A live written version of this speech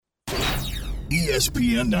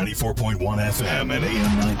ESPN 94.1 FM and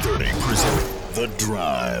AM 930 present The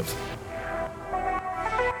Drive.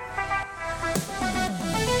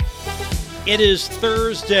 It is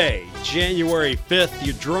Thursday, January 5th.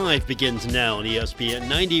 Your drive begins now on ESPN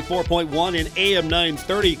 94.1 and AM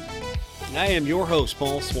 930. I am your host,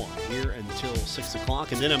 Paul Swan, here until 6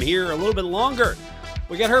 o'clock, and then I'm here a little bit longer.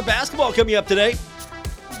 We got Herd basketball coming up today.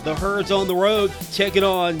 The Herd's on the road, taking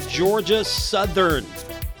on Georgia Southern.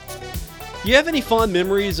 Do you have any fond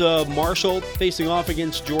memories of Marshall facing off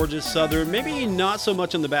against Georgia Southern? Maybe not so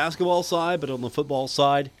much on the basketball side, but on the football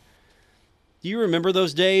side. Do you remember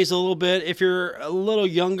those days a little bit? If you're a little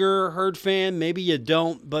younger Herd fan, maybe you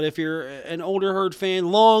don't. But if you're an older Herd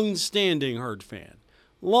fan, long-standing Herd fan,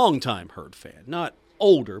 long-time Herd fan, not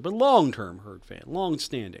older, but long-term Herd fan,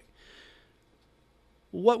 long-standing.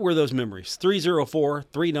 What were those memories?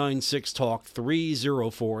 304-396-TALK,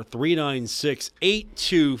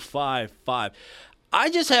 304-396-8255. I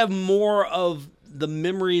just have more of the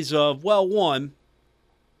memories of, well, one,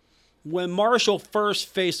 when Marshall first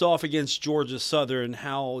faced off against Georgia Southern,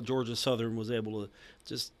 how Georgia Southern was able to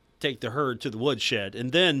just take the Herd to the woodshed.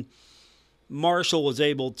 And then Marshall was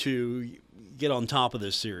able to get on top of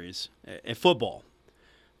this series in football.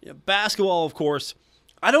 Basketball, of course,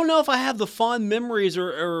 I don't know if I have the fond memories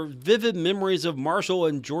or vivid memories of Marshall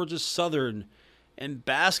and Georgia Southern and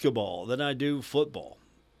basketball than I do football.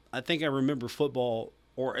 I think I remember football,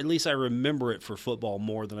 or at least I remember it for football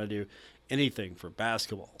more than I do anything for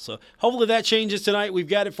basketball. So hopefully that changes tonight. We've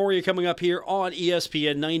got it for you coming up here on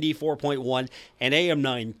ESPN 94.1 and AM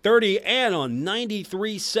 930 and on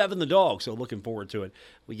 93.7 The Dog. So looking forward to it.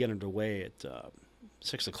 We get underway at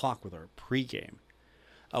 6 o'clock with our pregame.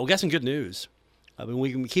 We got some good news.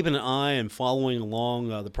 We've been keeping an eye and following along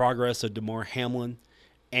the progress of Damar Hamlin,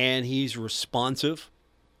 and he's responsive.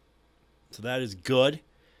 So that is good.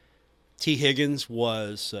 T. Higgins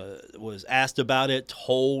was asked about it,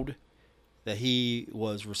 told that he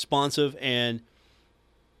was responsive, and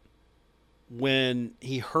when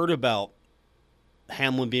he heard about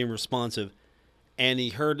Hamlin being responsive, and he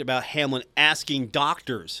heard about Hamlin asking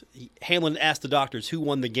doctors, Hamlin asked the doctors who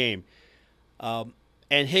won the game,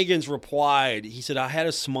 and Higgins replied, he said, I had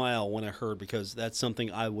a smile when I heard because that's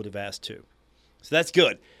something I would have asked too. So that's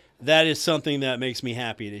good. That is something that makes me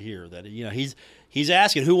happy to hear, that he's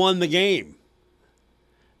asking who won the game.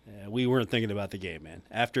 We weren't thinking about the game, man.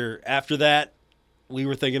 After that, we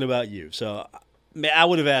were thinking about you. So I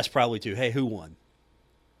would have asked probably too, hey, who won?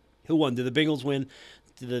 Who won? Did the Bengals win?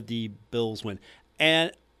 Did the Bills win?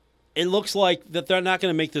 And it looks like that they're not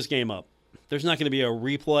going to make this game up. There's not going to be a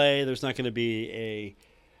replay. There's not going to be a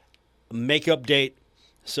makeup date.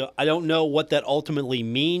 So I don't know what that ultimately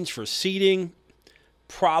means for seeding.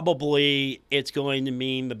 Probably it's going to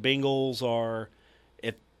mean the Bengals are,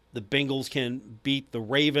 if the Bengals can beat the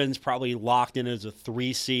Ravens, probably locked in as a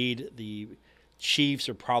 3 seed. The Chiefs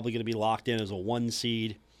are probably going to be locked in as a 1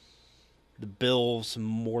 seed. The Bills,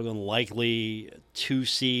 more than likely, a 2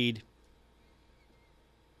 seed.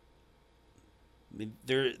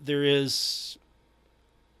 There is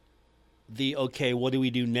the, okay, what do we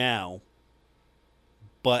do now?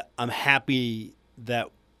 But I'm happy that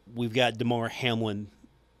we've got Damar Hamlin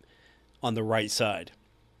on the right side,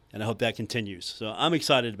 and I hope that continues. So I'm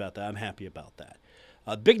excited about that. I'm happy about that.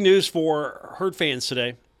 Big news for Herd fans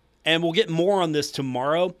today, and we'll get more on this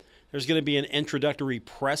tomorrow. There's going to be an introductory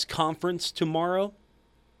press conference tomorrow.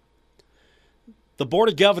 The Board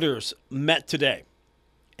of Governors met today,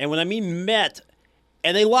 and when I mean met,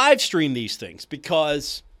 and they live stream these things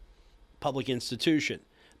because public institution.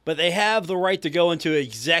 But they have the right to go into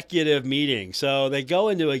executive meetings. So they go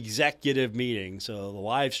into executive meetings. So the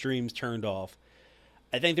live stream's turned off.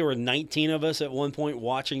 I think there were 19 of us at one point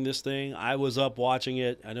watching this thing. I was up watching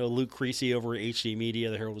it. I know Luke Creasy over at HD Media,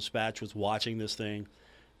 the Herald Dispatch, was watching this thing.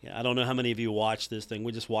 Yeah, I don't know how many of you watched this thing.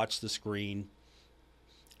 We just watched the screen.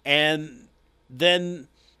 And then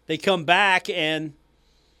they come back and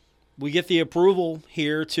we get the approval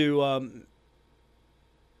here to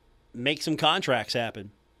make some contracts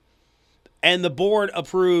happen. And the board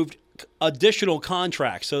approved additional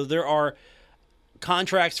contracts. So there are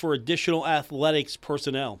contracts for additional athletics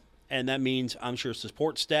personnel. And that means, I'm sure,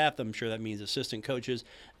 support staff. I'm sure that means assistant coaches.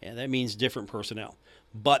 And that means different personnel.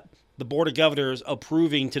 But the Board of Governors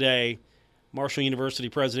approving today, Marshall University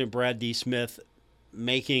President Brad D. Smith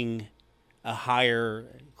making a hire,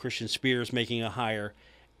 Christian Spears making a hire,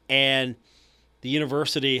 and the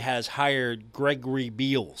university has hired Gregory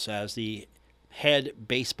Beals as the head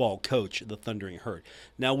baseball coach of the Thundering Herd.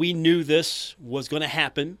 Now, we knew this was going to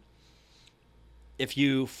happen. If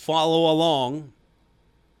you follow along,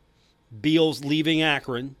 Beals leaving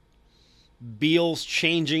Akron, Beals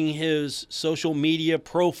changing his social media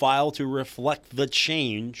profile to reflect the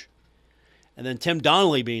change. And then Tim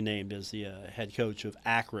Donnelly being named as the head coach of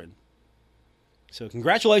Akron. So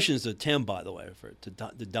congratulations to Tim, by the way,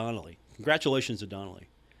 to Donnelly. Congratulations to Donnelly.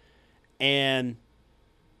 And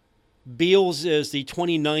Beals is the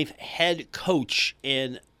 29th head coach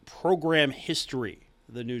in program history,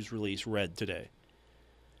 the news release read today.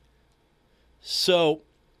 So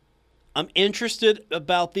I'm interested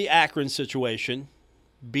about the Akron situation.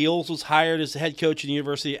 Beals was hired as the head coach at the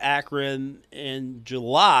University of Akron in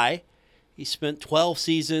July. He spent 12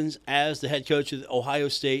 seasons as the head coach of the Ohio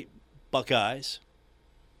State Buckeyes.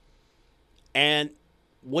 And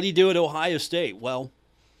what did he do at Ohio State? Well,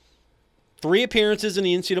 3 appearances in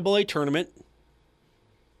the NCAA tournament.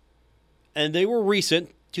 And they were recent,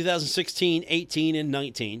 2016, 18, and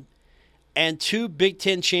 19. And 2 Big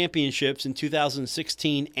Ten championships in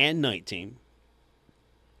 2016 and 19.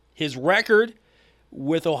 His record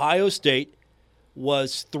with Ohio State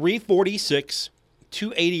was 346,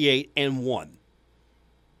 288, and 1.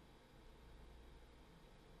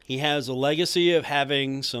 He has a legacy of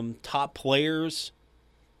having some top players,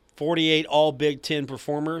 48 all Big Ten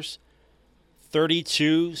performers,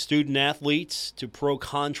 32 student athletes to pro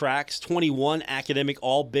contracts, 21 academic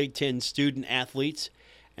all Big Ten student athletes,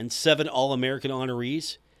 and 7 All-American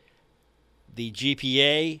honorees. The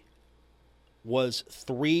GPA was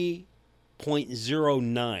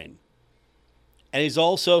 3.09. And he's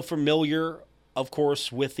also familiar, of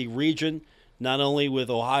course, with the region, not only with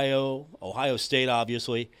Ohio State,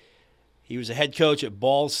 obviously. He was a head coach at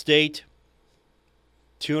Ball State,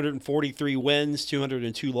 243 wins,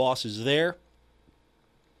 202 losses there.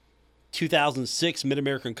 2006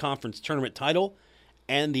 Mid-American Conference Tournament title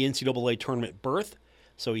and the NCAA tournament berth.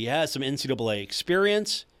 So he has some NCAA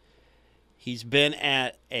experience. He's been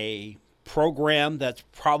at a program that's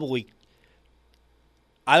probably,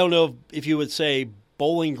 I don't know if you would say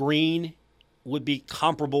Bowling Green would be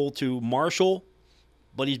comparable to Marshall,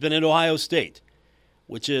 but he's been at Ohio State,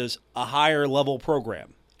 which is a higher level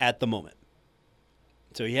program at the moment.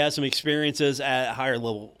 So he has some experiences at a higher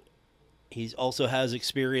level. He also has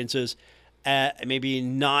experiences at maybe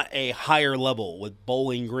not a higher level with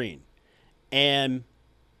Bowling Green. And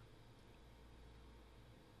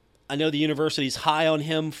I know the university's high on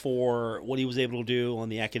him for what he was able to do on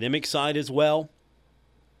the academic side as well.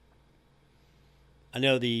 I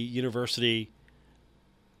know the university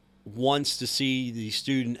wants to see the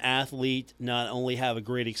student athlete not only have a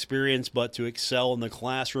great experience, but to excel in the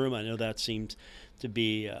classroom. I know that seems to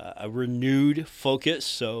be a renewed focus,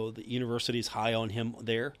 so the university's high on him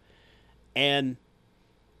there. And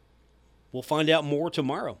we'll find out more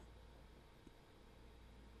tomorrow.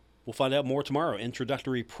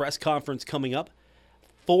 Introductory press conference coming up,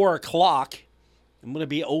 4 o'clock. I'm going to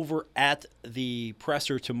be over at the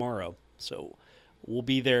presser tomorrow. So we'll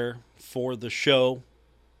be there for the show.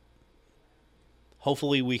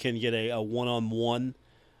 Hopefully we can get a one-on-one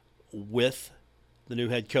with the new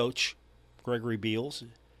head coach, Gregory Beals.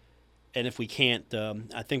 And if we can't,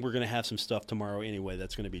 I think we're going to have some stuff tomorrow anyway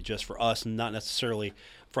that's going to be just for us, not necessarily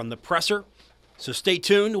from the presser. So stay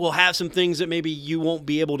tuned. We'll have some things that maybe you won't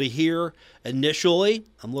be able to hear initially.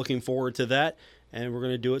 I'm looking forward to that. And we're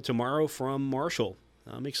going to do it tomorrow from Marshall.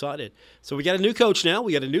 I'm excited. So we got a new coach now.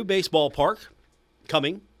 We got a new baseball park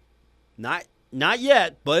coming. Not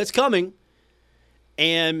yet, but it's coming.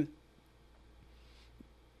 And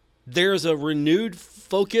there's a renewed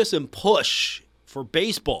focus and push for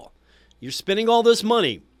baseball. You're spending all this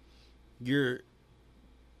money. You're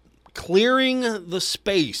clearing the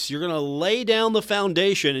space. You're going to lay down the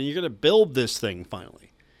foundation, and you're going to build this thing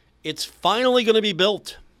finally. It's finally going to be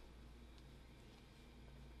built.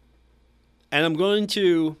 And I'm going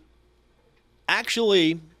to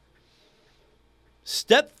actually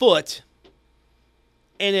step foot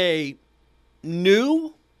in a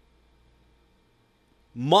new,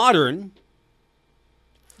 modern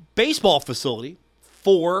baseball facility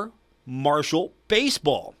for Marshall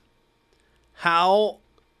baseball. How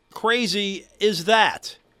crazy is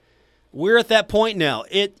that? We're at that point now.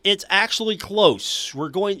 It's actually close.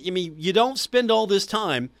 You don't spend all this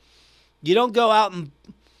time. You don't go out and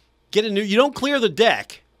you don't clear the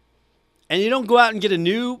deck, and you don't go out and get a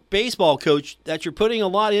new baseball coach that you're putting a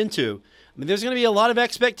lot into. There's going to be a lot of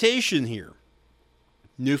expectation here.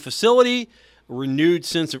 New facility, renewed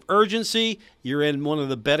sense of urgency. You're in one of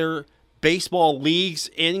the better baseball leagues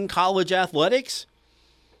in college athletics.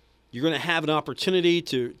 You're going to have an opportunity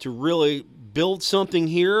to really build something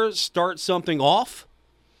here, start something off.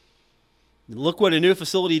 Look what a new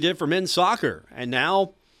facility did for men's soccer. And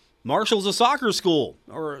now Marshall's a soccer school,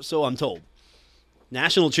 or so I'm told.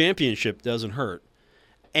 National championship doesn't hurt.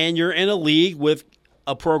 And you're in a league with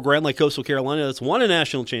a program like Coastal Carolina that's won a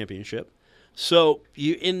national championship. So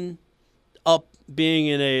you end up being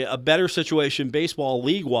in a better situation baseball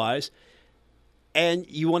league-wise, and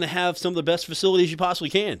you want to have some of the best facilities you possibly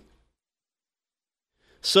can.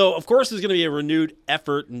 So, of course, there's going to be a renewed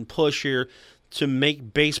effort and push here to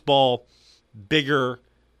make baseball bigger,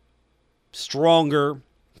 stronger,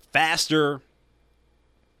 faster.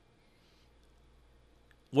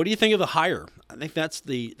 What do you think of the hire? I think that's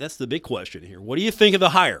the big question here. What do you think of the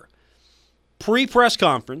hire? Pre-press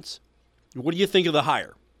conference, what do you think of the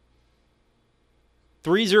hire?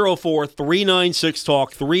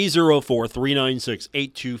 304-396-TALK,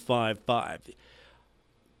 304-396-8255.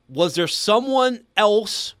 Was there someone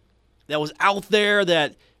else that was out there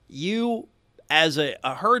that you, as a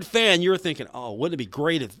Herd fan, you're thinking, oh, wouldn't it be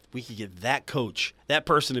great if we could get that coach, that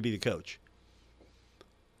person to be the coach?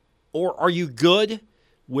 Or are you good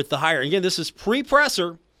with the hire? Again, this is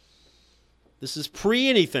pre-presser. This is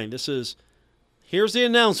pre-anything. Here's the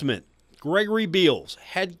announcement. Gregory Beals,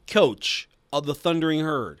 head coach of the Thundering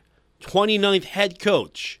Herd. 29th head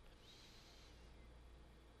coach.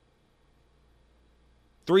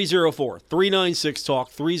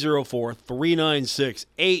 304-396-TALK,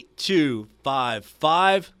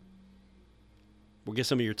 304-396-8255. We'll get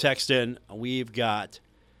some of your text in. We've got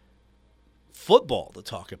football to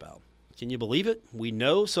talk about. Can you believe it? We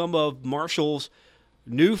know some of Marshall's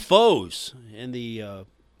new foes. In the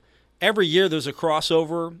every year there's a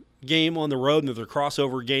crossover game on the road and there's a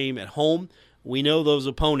crossover game at home. We know those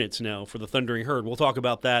opponents now for the Thundering Herd. We'll talk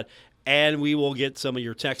about that, and we will get some of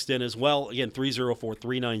your text in as well. Again,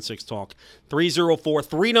 304-396-TALK,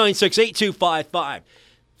 304-396-8255.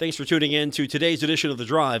 Thanks for tuning in to today's edition of The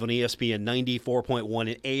Drive on ESPN 94.1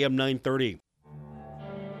 and AM 930.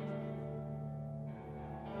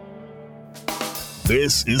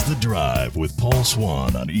 This is The Drive with Paul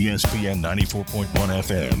Swann on ESPN 94.1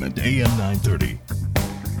 FM and AM 930.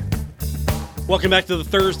 Welcome back to the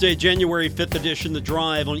Thursday, January 5th edition, The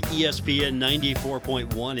Drive on ESPN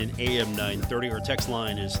 94.1 and AM 930. Our text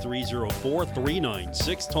line is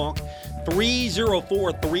 304-396-TALK,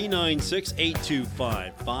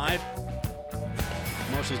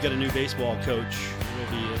 304-396-8255. Marshall's got a new baseball coach.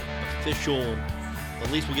 It'll be official. At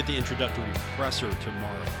least we'll get the introductory presser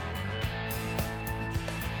tomorrow.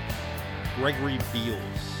 Gregory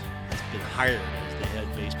Beals has been hired as the head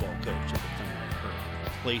baseball coach of the Thundering Herd,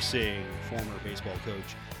 replacing former baseball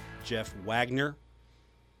coach Jeff Wagner.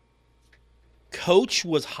 Coach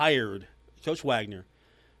Wagner,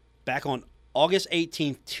 back on August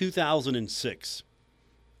 18th, 2006.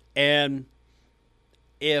 And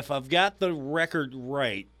if I've got the record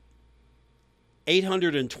right,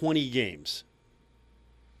 820 games.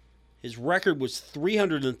 His record was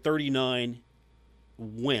 339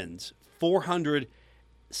 wins,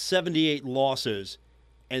 478 losses,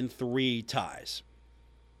 and 3 ties.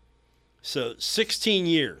 So 16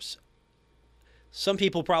 years. Some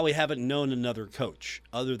people probably haven't known another coach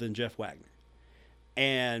other than Jeff Wagner.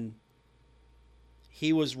 And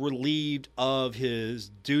he was relieved of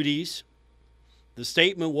his duties. The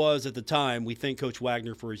statement was at the time, we thank Coach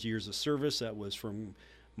Wagner for his years of service. That was from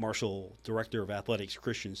Marshall Director of Athletics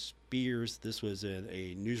Christian Spears. This was in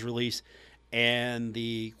a news release. And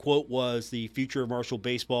the quote was, the future of Marshall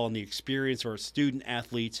baseball and the experience of our student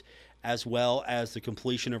athletes, as well as the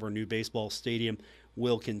completion of our new baseball stadium,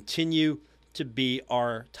 will continue to be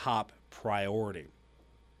our top priority.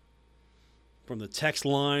 From the text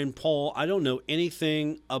line, Paul, I don't know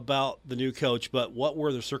anything about the new coach, but what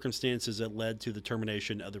were the circumstances that led to the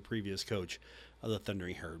termination of the previous coach of the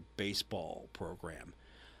Thundering Herd baseball program?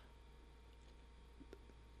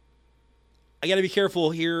 I got to be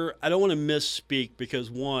careful here. I don't want to misspeak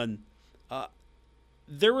because, one,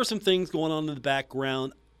 there were some things going on in the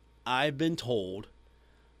background. I've been told.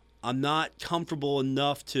 I'm not comfortable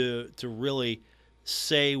enough to really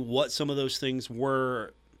say what some of those things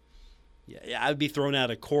were. Yeah, I'd be thrown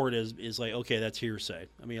out of court as like, okay, that's hearsay.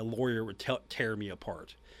 I mean, a lawyer would tear me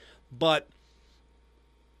apart. But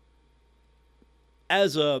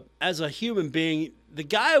as a human being, the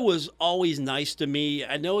guy was always nice to me.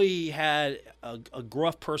 I know he had a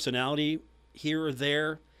gruff personality here or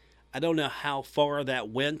there. I don't know how far that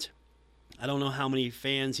went. I don't know how many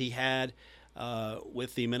fans he had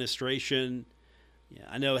with the administration. Yeah,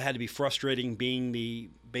 I know it had to be frustrating being the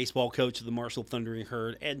baseball coach of the Marshall Thundering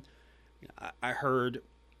Herd. And I heard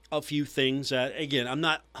a few things that, again, I'm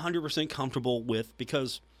not 100% comfortable with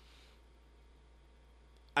because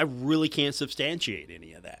I really can't substantiate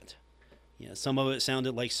any of that. You know, some of it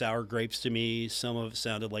sounded like sour grapes to me. Some of it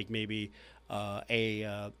sounded like maybe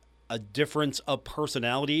a a difference of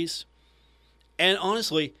personalities. And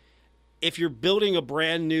honestly, if you're building a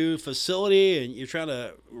brand new facility and you're trying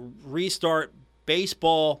to restart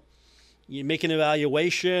baseball, you make an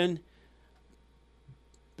evaluation.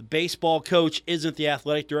 The baseball coach isn't the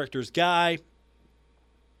athletic director's guy.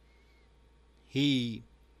 He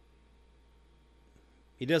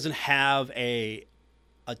doesn't have a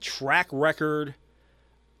track record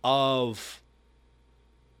of,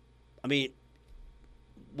 I mean,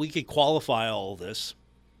 we could qualify all this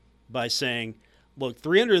by saying, look,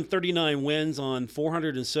 339 wins on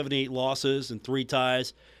 478 losses and 3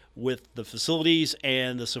 ties with the facilities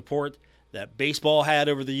and the support that baseball had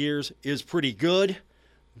over the years is pretty good.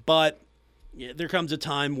 But there comes a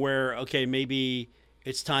time where, okay, maybe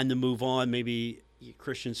it's time to move on. Maybe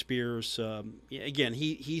Christian Spears, again,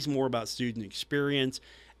 he's more about student experience.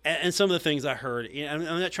 And some of the things I heard, I'm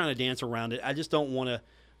not trying to dance around it. I just don't want to,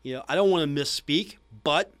 I don't want to misspeak.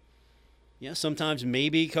 But, sometimes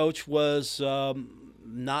maybe Coach was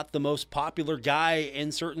not the most popular guy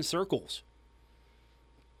in certain circles.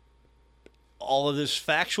 All of this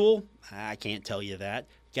factual, I can't tell you that.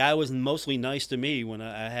 Guy was mostly nice to me when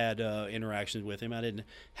I had interactions with him. I didn't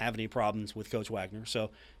have any problems with Coach Wagner. So,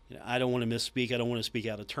 I don't want to misspeak. I don't want to speak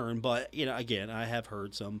out of turn. But, again, I have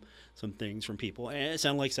heard some things from people. And it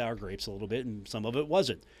sounded like sour grapes a little bit, and some of it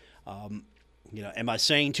wasn't. Am I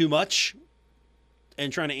saying too much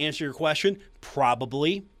and trying to answer your question?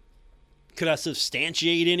 Probably. Could I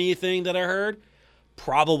substantiate anything that I heard?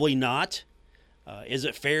 Probably not. Is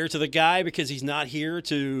it fair to the guy because he's not here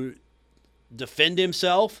to defend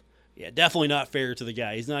himself? Yeah, definitely not fair to the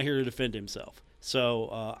guy. He's not here to defend himself.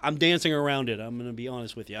 So I'm dancing around it. I'm going to be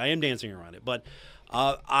honest with you. I am dancing around it. But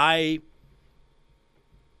I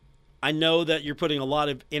know that you're putting a lot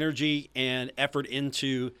of energy and effort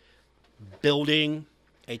into building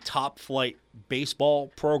a top-flight baseball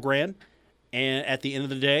program. And at the end of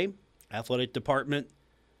the day, athletic department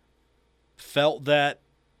felt that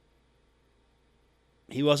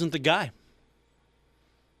he wasn't the guy.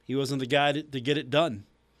 He wasn't the guy to get it done.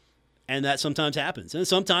 And that sometimes happens. And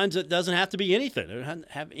sometimes it doesn't have to be anything. It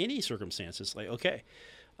doesn't have any circumstances. Like, okay,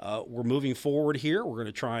 we're moving forward here. We're going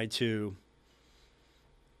to try to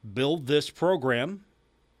build this program.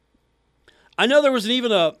 I know there was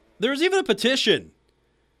even a petition.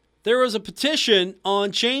 There was a petition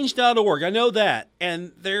on change.org. I know that.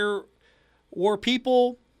 And there were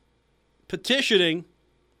people petitioning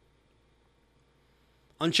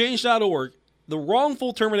on change.org the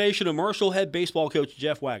wrongful termination of Marshall head baseball coach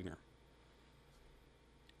Jeff Wagner.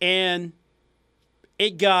 And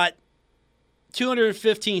it got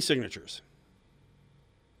 215 signatures.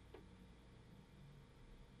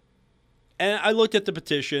 And I looked at the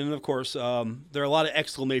petition, and of course, there are a lot of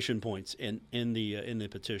exclamation points in the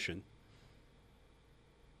petition.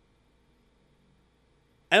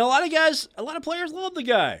 And a lot of players love the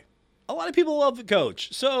guy. A lot of people love the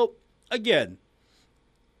coach. So, again,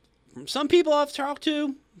 from some people I've talked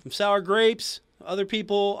to, from Sour Grapes, other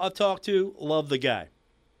people I've talked to, love the guy.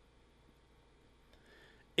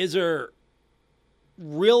 Is there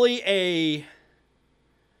really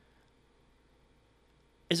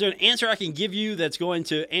is there an answer I can give you that's going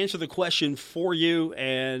to answer the question for you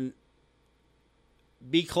and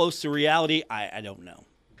be close to reality? I don't know.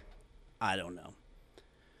 I don't know.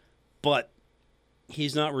 But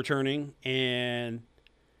he's not returning, and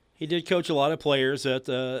he did coach a lot of players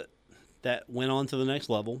that went on to the next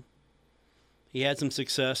level. He had some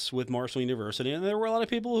success with Marshall University, and there were a lot of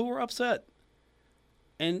people who were upset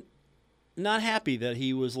and not happy that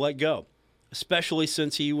he was let go, especially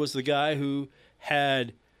since he was the guy who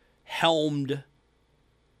had helmed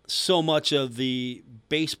so much of the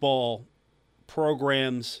baseball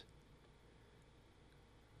program's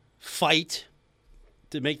fight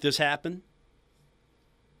to make this happen.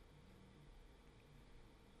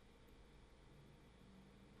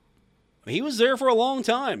 He was there for a long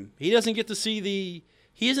time. He doesn't get to see the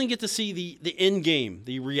end game,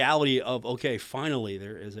 the reality of, okay, finally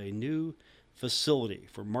there is a new facility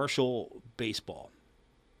for Marshall baseball.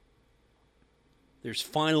 There's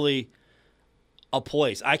finally a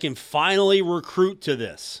place. I can finally recruit to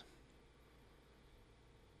this.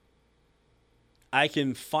 I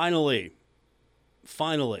can finally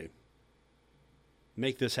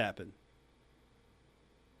make this happen.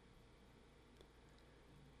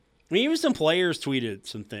 I mean, even some players tweeted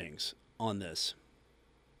some things on this.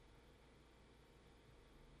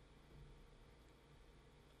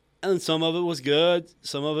 And some of it was good.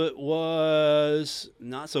 Some of it was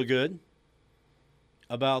not so good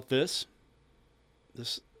about this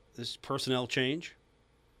personnel change.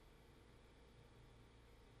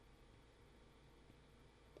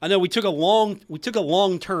 I know we took a long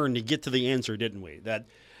turn to get to the answer, didn't we? That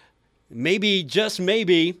maybe, just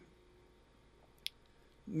maybe,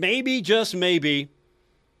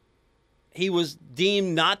 he was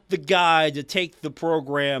deemed not the guy to take the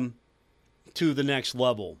program to the next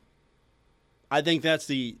level. I think that's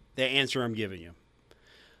the answer I'm giving you.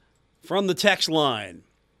 From the text line.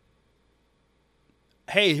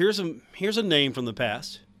 Hey, here's a name from the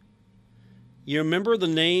past. You remember the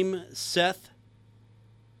name Seth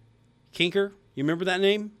Kinker? You remember that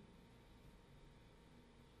name?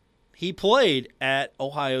 He played at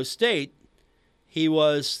Ohio State. He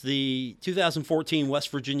was the 2014 West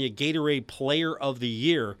Virginia Gatorade Player of the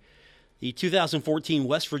Year, the 2014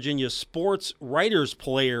 West Virginia Sports Writers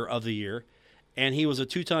Player of the Year, and he was a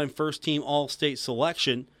two-time first-team All-State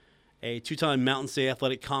selection, a two-time Mountain State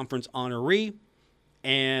Athletic Conference honoree,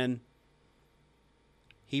 and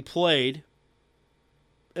he played.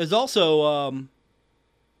 He's also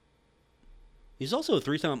a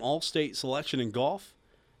three-time All-State selection in golf,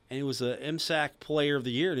 and he was a MSAC Player of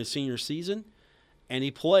the Year in his senior season, and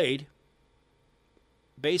he played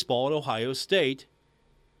baseball at Ohio State,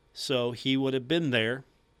 so he would have been there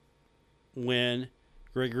when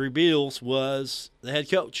Gregory Beals was the head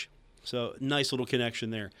coach. So nice little connection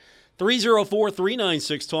there.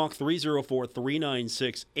 304-396-TALK,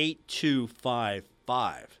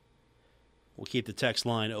 304-396-8255. We'll keep the text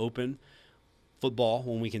line open. Football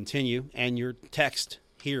when we continue, and your text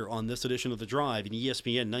here on this edition of The Drive in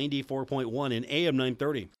ESPN 94.1 and AM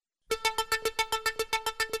 930.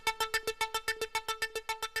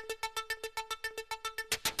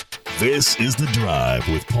 This is The Drive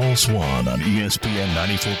with Paul Swann on ESPN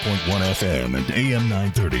 94.1 FM and AM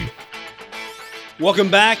 930. Welcome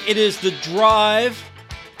back. It is The Drive,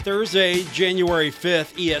 Thursday, January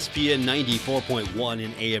 5th, ESPN 94.1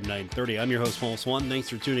 and AM 930. I'm your host, Paul Swann. Thanks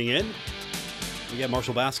for tuning in. We got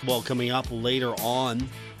Marshall basketball coming up later on.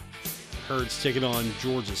 Herds taking on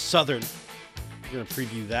Georgia Southern. We're going to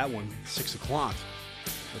preview that one at 6 o'clock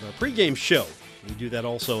with our pregame show. We do that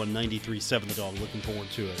also on 93.7 The Dog. Looking forward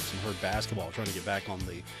to it. Some Herd basketball. Trying to get back on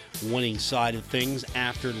the winning side of things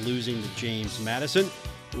after losing to James Madison.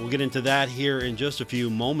 We'll get into that here in just a few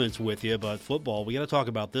moments with you. But football, we got to talk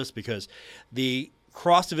about this because the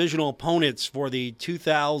cross-divisional opponents for the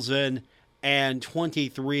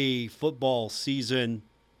 2023 football season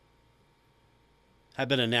have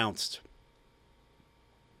been announced.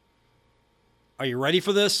 Are you ready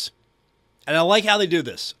for this? And I like how they do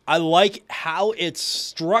this. I like how it's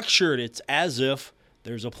structured. It's as if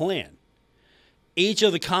there's a plan. Each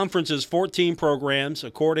of the conference's 14 programs,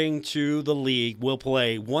 according to the league, will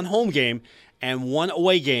play one home game and one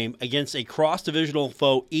away game against a cross-divisional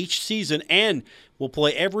foe each season, and will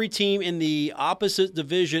play every team in the opposite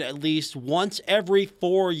division at least once every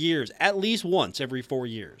 4 years. At least once every 4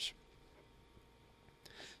 years.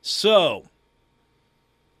 So,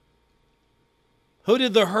 who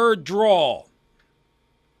did the Herd draw?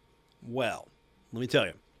 Well, let me tell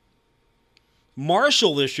you.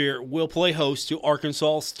 Marshall this year will play host to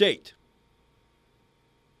Arkansas State.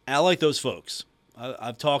 I like those folks.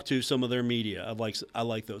 I've talked to some of their media. I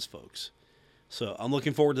like those folks. So I'm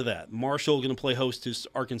looking forward to that. Marshall going to play host to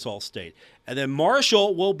Arkansas State. And then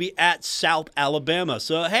Marshall will be at South Alabama.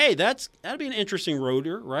 So, hey, that'd be an interesting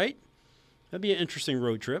roader, right? That'd be an interesting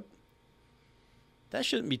road trip. That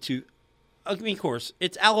shouldn't be too... I mean, of course,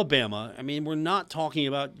 it's Alabama. I mean, we're not talking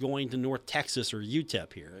about going to North Texas or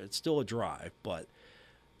UTEP here. It's still a drive, but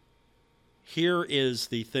here is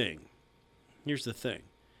the thing. Here's the thing.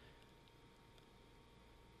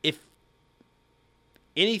 If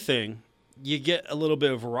anything, you get a little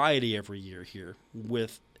bit of variety every year here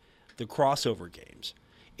with the crossover games.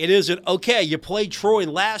 It isn't, okay, you played Troy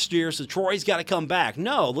last year, so Troy's got to come back.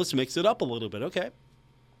 No, let's mix it up a little bit. Okay.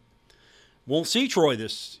 Won't see Troy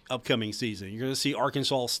this upcoming season. You're going to see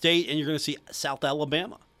Arkansas State, and you're going to see South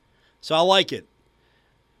Alabama. So I like it.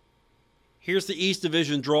 Here's the East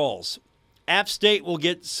Division draws. App State will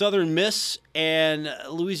get Southern Miss and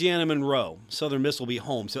Louisiana Monroe. Southern Miss will be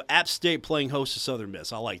home. So App State playing host to Southern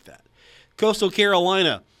Miss. I like that. Coastal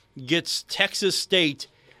Carolina gets Texas State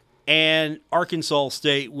and Arkansas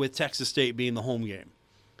State, with Texas State being the home game.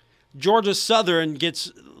 Georgia Southern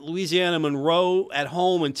gets Louisiana Monroe at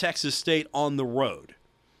home and Texas State on the road.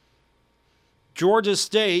 Georgia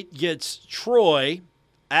State gets Troy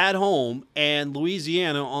at home and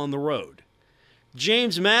Louisiana on the road.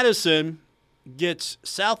 James Madison gets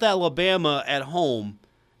South Alabama at home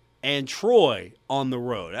and Troy on the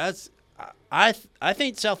road. I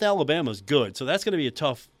think South Alabama's good, so that's going to be a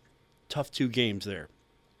tough 2 games there.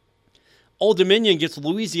 Old Dominion gets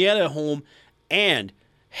Louisiana at home and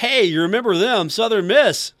Hey, you remember them, Southern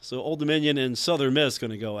Miss. So Old Dominion and Southern Miss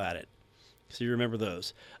going to go at it. So you remember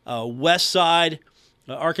those. West Side,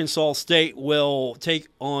 Arkansas State will take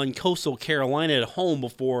on Coastal Carolina at home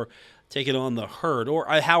before taking on the Herd, or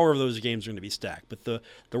however those games are going to be stacked. But the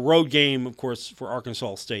road game, of course, for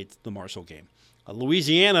Arkansas State, the Marshall game.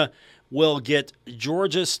 Louisiana will get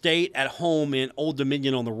Georgia State at home and Old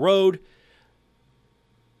Dominion on the road.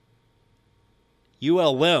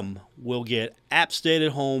 ULM will get App State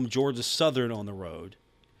at home, Georgia Southern on the road.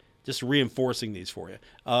 Just reinforcing these for you.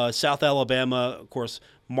 South Alabama, of course,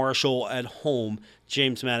 Marshall at home,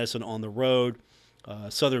 James Madison on the road.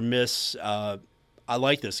 Southern Miss, I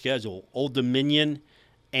like this schedule. Old Dominion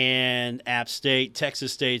and App State.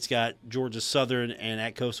 Texas State's got Georgia Southern and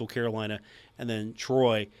at Coastal Carolina. And then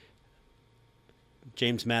Troy,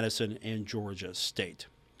 James Madison, and Georgia State.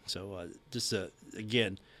 So just,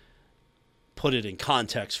 again, put it in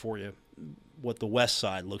context for you, what the west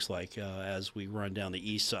side looks like as we run down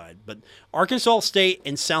the east side. But Arkansas State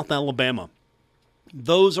and South Alabama,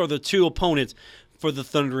 those are the two opponents for the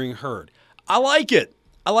Thundering Herd. I like it.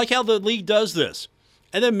 I like how the league does this.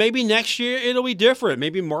 And then maybe next year it'll be different.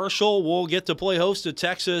 Maybe Marshall will get to play host to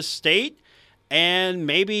Texas State and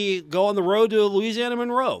maybe go on the road to Louisiana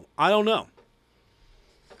Monroe. I don't know.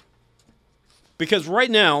 Because right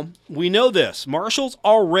now, we know this. Marshall's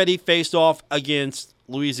already faced off against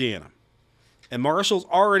Louisiana. And Marshall's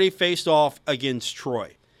already faced off against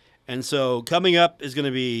Troy. And so coming up is going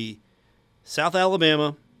to be South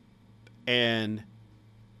Alabama and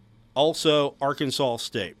also Arkansas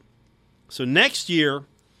State. So next year,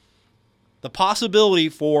 the possibility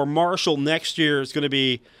for Marshall next year is going to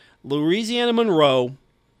be Louisiana Monroe,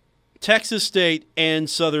 Texas State, and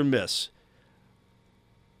Southern Miss.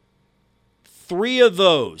 3 of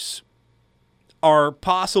those are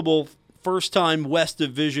possible first-time West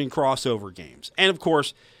Division crossover games. And, of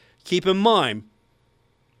course, keep in mind,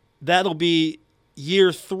 that'll be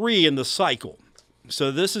year 3 in the cycle.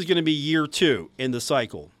 So this is going to be year 2 in the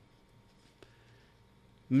cycle.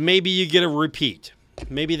 Maybe you get a repeat.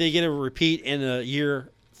 Maybe they get a repeat in a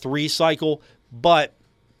year 3 cycle. But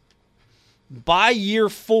by year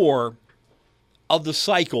 4 of the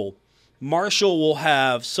cycle, Marshall will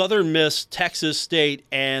have Southern Miss, Texas State,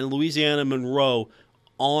 and Louisiana Monroe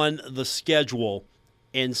on the schedule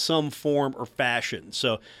in some form or fashion.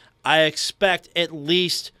 So I expect at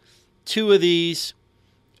least 2 of these.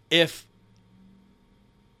 If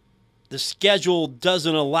the schedule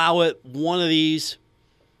doesn't allow it, 1 of these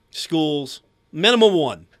schools, minimum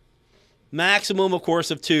 1. Maximum, of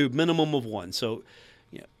course, of 2, minimum of 1. So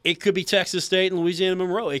it could be Texas State and Louisiana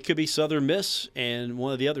Monroe. It could be Southern Miss and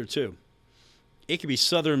one of the other 2. It could be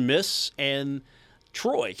Southern Miss and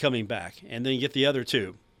Troy coming back, and then you get the other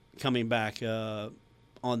 2 coming back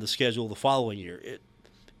on the schedule the following year.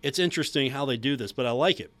 It's interesting how they do this, but I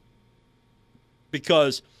like it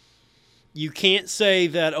because you can't say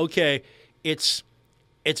that, okay, it's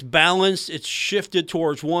balanced, it's shifted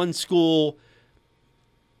towards one school.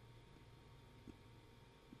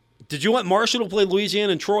 Did you want Marshall to play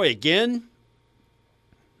Louisiana and Troy again?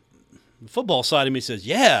 The football side of me says,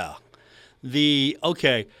 yeah.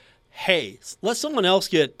 Hey, let someone else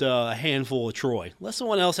get a handful of Troy. Let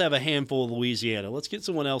someone else have a handful of Louisiana. Let's get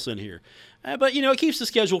someone else in here. But, it keeps the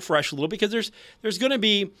schedule fresh a little because there's going to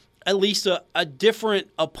be at least a different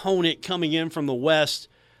opponent coming in from the West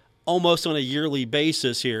almost on a yearly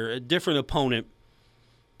basis here, a different opponent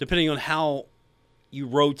depending on how you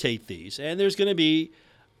rotate these. And there's going to be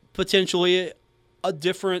potentially a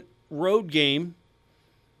different road game.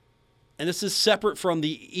 And this is separate from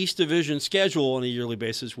the East Division schedule on a yearly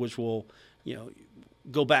basis, which will,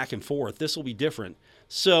 go back and forth. This will be different.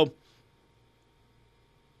 So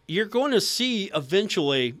you're going to see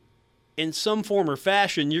eventually, in some form or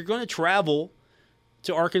fashion, you're going to travel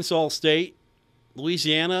to Arkansas State,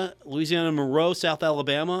 Louisiana Monroe, South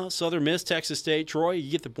Alabama, Southern Miss, Texas State, Troy.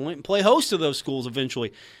 You get the point. And play host to those schools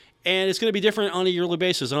eventually. And it's going to be different on a yearly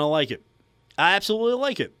basis, and I like it. I absolutely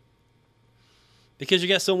like it. Because you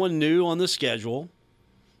got someone new on the schedule,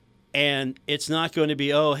 and it's not going to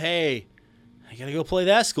be, oh, hey, I got to go play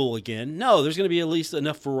that school again. No, there's going to be at least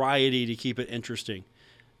enough variety to keep it interesting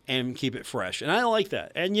and keep it fresh. And I like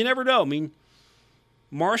that. And you never know. I mean,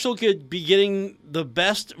 Marshall could be getting the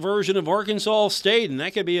best version of Arkansas State, and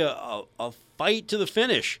that could be a fight to the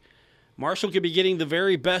finish. Marshall could be getting the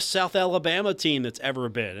very best South Alabama team that's ever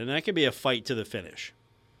been, and that could be a fight to the finish.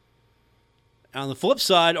 On the flip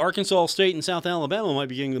side, Arkansas State and South Alabama might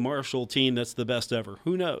be getting the Marshall team that's the best ever.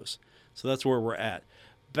 Who knows? So that's where we're at.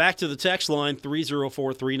 Back to the text line,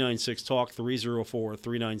 304-396-TALK,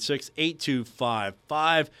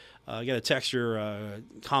 304-396-8255. I got a texter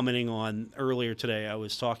commenting on earlier today. I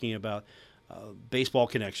was talking about baseball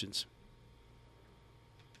connections.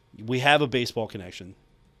 We have a baseball connection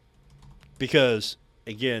because,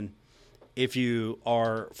 again, if you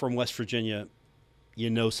are from West Virginia, you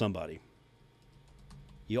know somebody.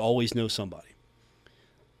 You always know somebody.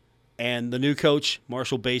 And the new coach,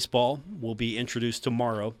 Marshall Baseball, will be introduced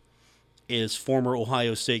tomorrow, is former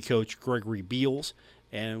Ohio State coach Gregory Beals.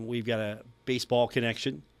 And we've got a baseball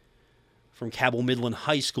connection from Cabell Midland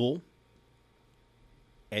High School,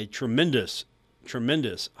 a tremendous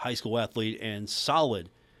high school athlete and solid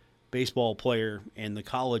baseball player in the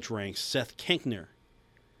college ranks, Seth Kinkner.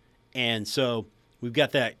 And so we've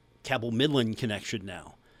got that Cabell Midland connection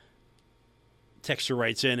now. Texter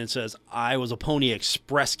writes in and says, I was a Pony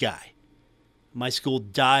Express guy. My school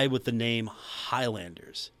died with the name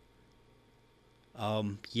Highlanders.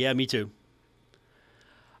 Yeah, me too.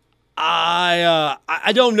 I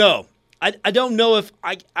don't know. I don't know if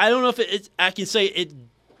I don't know if it's, I can say it.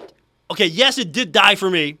 Okay, yes, it did die for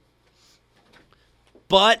me,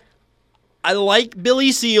 but I like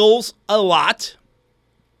Billy Seals a lot.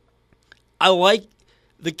 I like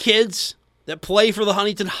the kids that play for the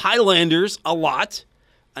Huntington Highlanders a lot.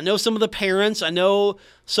 I know some of the parents. I know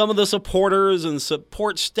some of the supporters and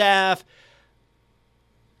support staff.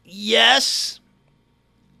 Yes,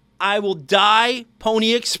 I will die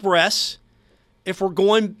Pony Express. If we're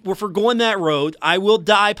going that road, I will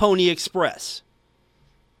die Pony Express.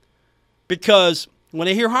 Because when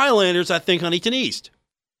I hear Highlanders, I think Huntington East.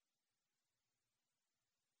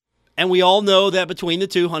 And we all know that between the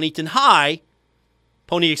two, Huntington High,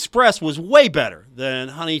 Pony Express was way better than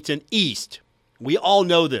Huntington East. We all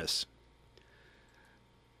know this.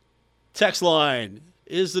 Text line,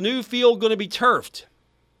 is the new field going to be turfed?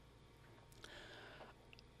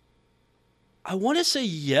 I want to say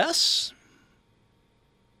yes.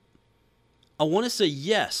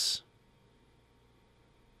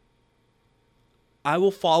 I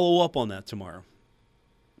will follow up on that tomorrow.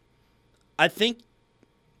 I think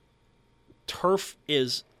turf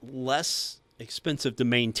is less expensive to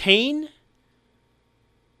maintain.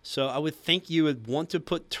 So I would think you would want to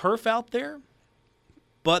put turf out there.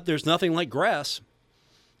 But there's nothing like grass.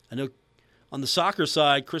 I know on the soccer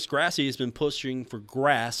side, Chris Grassi has been pushing for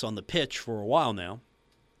grass on the pitch for a while now.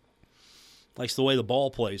 Likes the way the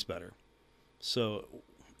ball plays better. So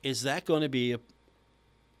is that going to be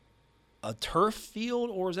a turf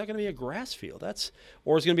field, or is that going to be a grass field?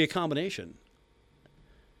 Or is it going to be a combination?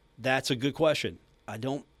 That's a good question. I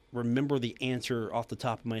don't remember the answer off the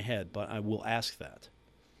top of my head, but I will ask that.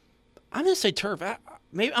 I'm going to say turf.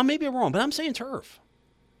 Maybe I'm wrong, but I'm saying turf.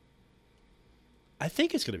 I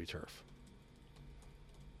think it's going to be turf.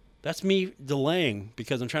 That's me delaying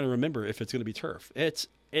because I'm trying to remember if it's going to be turf. It's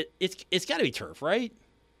got to be turf, right?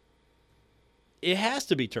 It has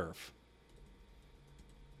to be turf.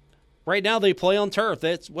 Right now they play on turf.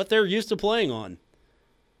 That's what they're used to playing on.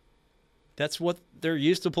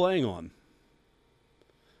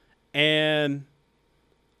 And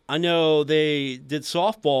I know they did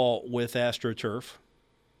softball with AstroTurf.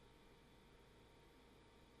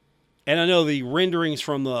 And I know the renderings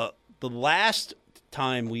from the last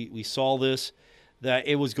time we saw this, that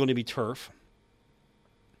it was going to be turf.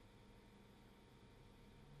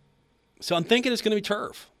 So I'm thinking it's going to be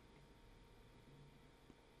turf.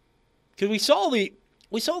 Because we saw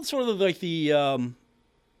sort of like the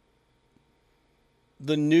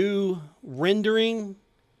new rendering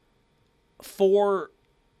for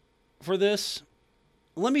this.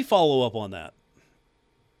 Let me follow up on that.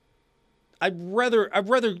 I'd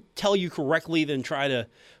rather tell you correctly than try to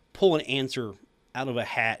pull an answer out of a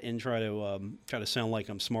hat and try to sound like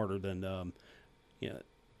I'm smarter than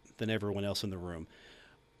everyone else in the room.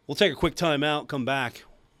 We'll take a quick time out, come back.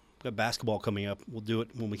 We've got basketball coming up. We'll do it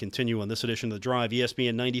when we continue on this edition of The Drive,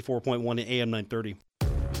 ESPN 94.1 and AM 930.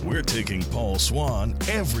 We're taking Paul Swann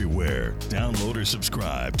everywhere. Download or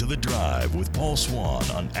subscribe to The Drive with Paul Swann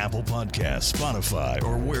on Apple Podcasts, Spotify,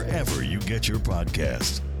 or wherever you get your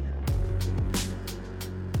podcasts.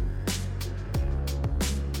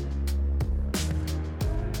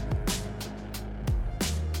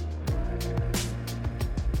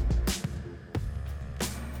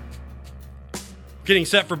 Getting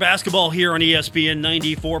set for basketball here on ESPN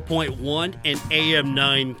 94.1 and AM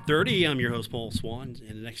 930. I'm your host, Paul Swann.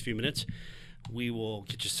 In the next few minutes, we will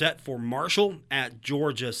get you set for Marshall at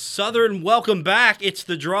Georgia Southern. Welcome back. It's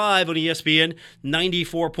The Drive on ESPN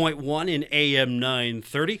 94.1 and AM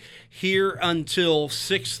 930. Here until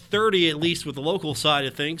 6:30, at least with the local side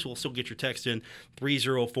of things. We'll still get your text in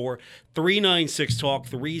 304-396-TALK,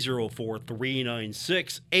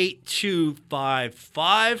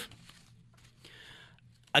 304-396-8255.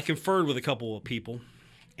 I conferred with a couple of people,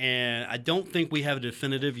 and I don't think we have a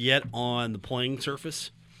definitive yet on the playing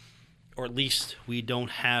surface, or at least we don't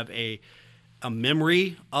have a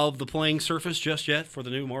memory of the playing surface just yet for the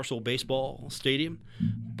new Marshall Baseball Stadium.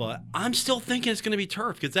 But I'm still thinking it's going to be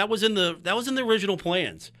turf because that was in the original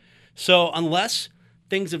plans. So unless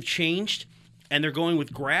things have changed and they're going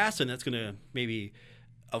with grass, and that's going to maybe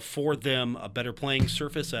afford them a better playing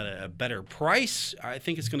surface at a better price, I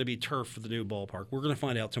think it's going to be turf for the new ballpark. We're going to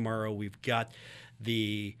find out tomorrow. We've got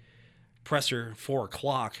the presser 4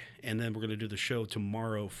 o'clock, and then we're going to do the show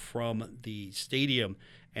tomorrow from the stadium,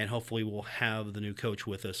 and hopefully we'll have the new coach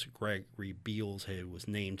with us. Gregory Beals, who was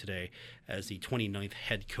named today as the 29th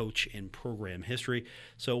head coach in program history.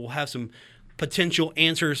 So we'll have some potential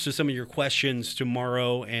answers to some of your questions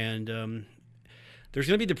tomorrow, and there's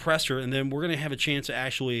going to be the presser, and then we're going to have a chance to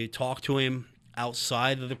actually talk to him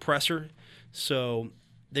outside of the presser. So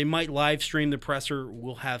they might live stream the presser.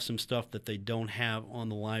 We'll have some stuff that they don't have on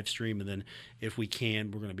the live stream, and then if we can,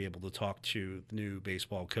 we're going to be able to talk to the new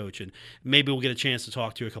baseball coach, and maybe we'll get a chance to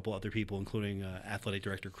talk to a couple other people, including athletic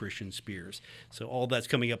director Christian Spears. So all that's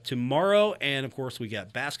coming up tomorrow, and of course we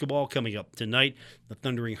got basketball coming up tonight. The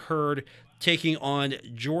Thundering Herd taking on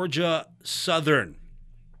Georgia Southern.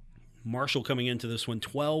 Marshall coming into this one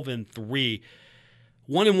 12-3.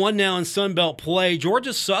 1-1 now in Sun Belt play.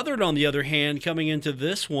 Georgia Southern, on the other hand, coming into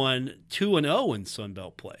this one 2-0 in Sun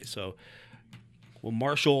Belt play. So will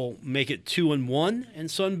Marshall make it 2-1 in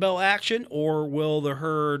Sun Belt action, or will the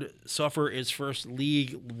Herd suffer its first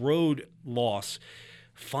league road loss?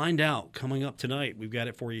 Find out coming up tonight. We've got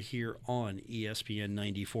it for you here on ESPN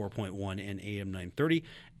 94.1 and AM 930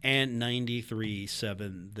 and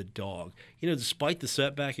 93.7 The Dog. You know, despite the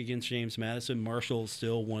setback against James Madison, Marshall is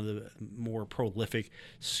still one of the more prolific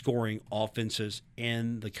scoring offenses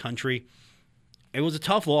in the country. It was a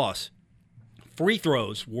tough loss. Free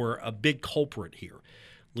throws were a big culprit here,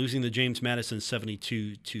 losing to James Madison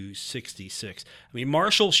 72-66. I mean,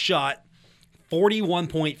 Marshall shot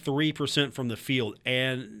 41.3% from the field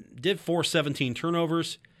and did force 17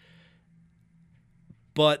 turnovers,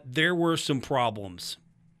 but there were some problems.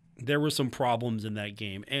 There were some problems in that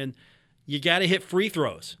game, and you got to hit free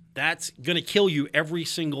throws. That's going to kill you every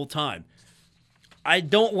single time. I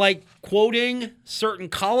don't like quoting certain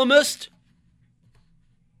columnists,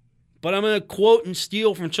 but I'm going to quote and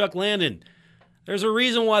steal from Chuck Landon. There's a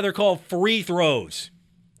reason why they're called free throws.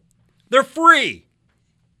 They're free.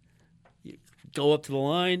 You go up to the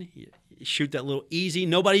line, you shoot that little easy.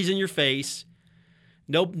 Nobody's in your face.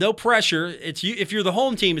 No pressure. If you're the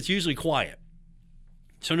home team, it's usually quiet.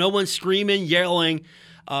 So no one's screaming, yelling,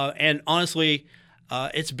 and honestly,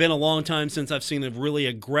 it's been a long time since I've seen a really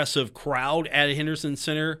aggressive crowd at Henderson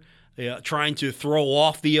Center trying to throw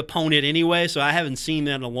off the opponent anyway, so I haven't seen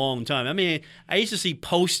that in a long time. I mean, I used to see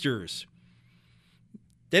posters.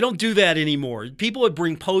 They don't do that anymore. People would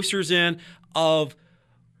bring posters in of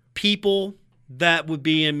people that would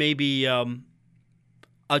be in maybe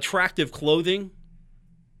attractive clothing,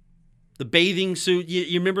 the bathing suit.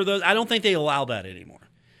 You remember those? I don't think they allow that anymore.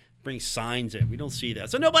 Bring signs in. We don't see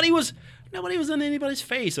that. So nobody was in anybody's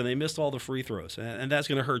face, and they missed all the free throws, and that's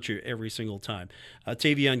going to hurt you every single time.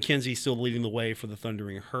 Tavion Kinsey still leading the way for the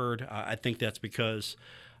Thundering Herd. I think that's because,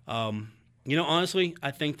 honestly,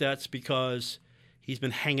 I think that's because he's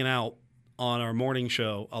been hanging out on our morning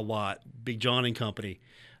show a lot, Big John and Company.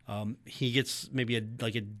 He gets maybe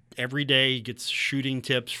every day he gets shooting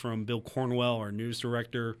tips from Bill Cornwell, our news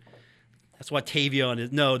director. That's why Tavion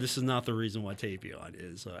is. No, this is not the reason why Tavion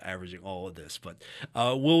is averaging all of this. But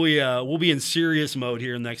we'll be in serious mode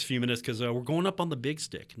here in the next few minutes because we're going up on the big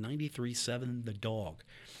stick, 93.7 The Dog.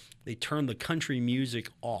 They turned the country music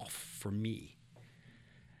off for me.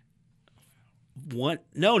 What?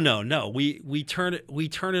 No. We turn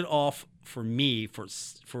it off for me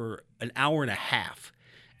for an hour and a half,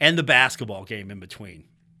 and the basketball game in between.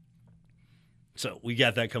 So we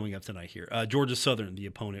got that coming up tonight here. Georgia Southern, the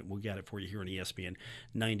opponent. We got it for you here on ESPN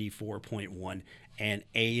 94.1 and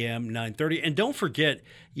AM 930. And don't forget,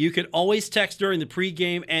 you can always text during the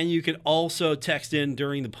pregame, and you can also text in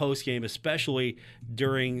during the postgame, especially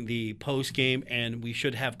during the postgame. And we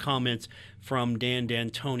should have comments from Dan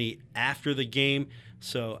D'Antoni after the game.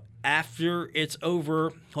 So after it's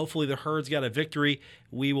over, hopefully the Herd's got a victory.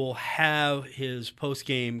 We will have his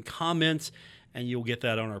postgame comments, and you'll get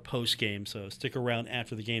that on our post game. So stick around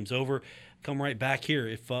after the game's over. Come right back here.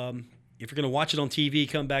 If you're going to watch it on TV,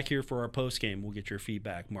 come back here for our post game. We'll get your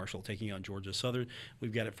feedback. Marshall taking on Georgia Southern.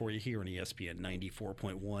 We've got it for you here on ESPN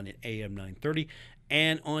 94.1 at AM 930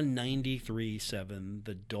 and on 93.7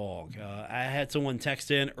 The Dog. I had someone text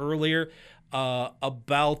in earlier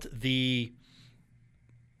about the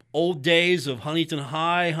old days of Huntington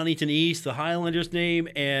High, Huntington East, the Highlanders name,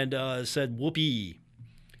 and said whoopee.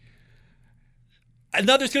 There's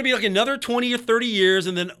going to be like another 20 or 30 years,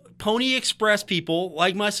 and then Pony Express people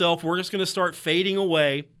like myself, we're just going to start fading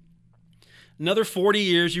away. Another 40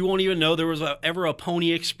 years, you won't even know there was ever a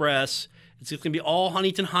Pony Express. It's just going to be all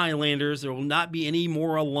Huntington Highlanders. There will not be any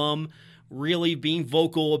more alum really being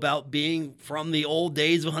vocal about being from the old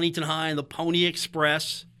days of Huntington High and the Pony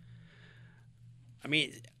Express. I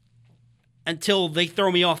mean, until they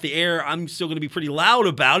throw me off the air, I'm still going to be pretty loud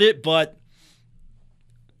about it, but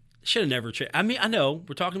should have never changed. I mean, I know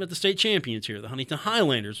we're talking about the state champions here, the Huntington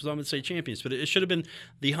Highlanders. We're talking about the state champions, but it should have been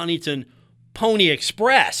the Huntington Pony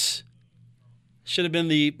Express. Should have been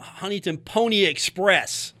the Huntington Pony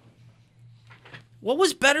Express. What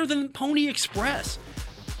was better than Pony Express?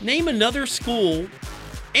 Name another school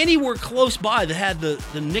anywhere close by that had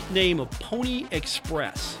the nickname of Pony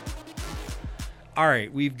Express. All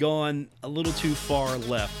right, we've gone a little too far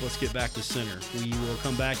left. Let's get back to center. We will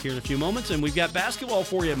come back here in a few moments, and we've got basketball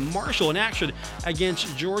for you. Marshall in action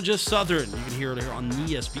against Georgia Southern. You can hear it here on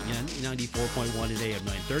ESPN 94.1 at AM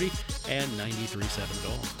 930 and 93.7 at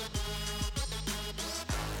all.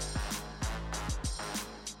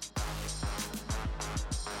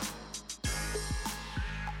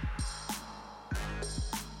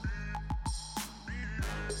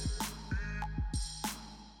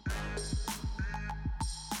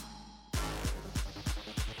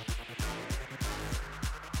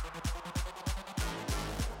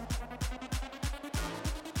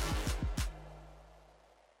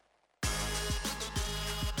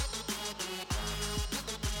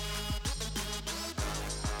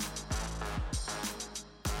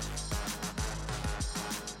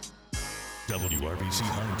 WRBC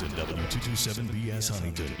Huntington, W227BS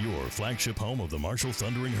Huntington, your flagship home of the Marshall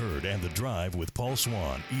Thundering Herd and The Drive with Paul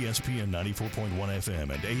Swan, ESPN 94.1 FM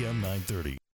and AM 930.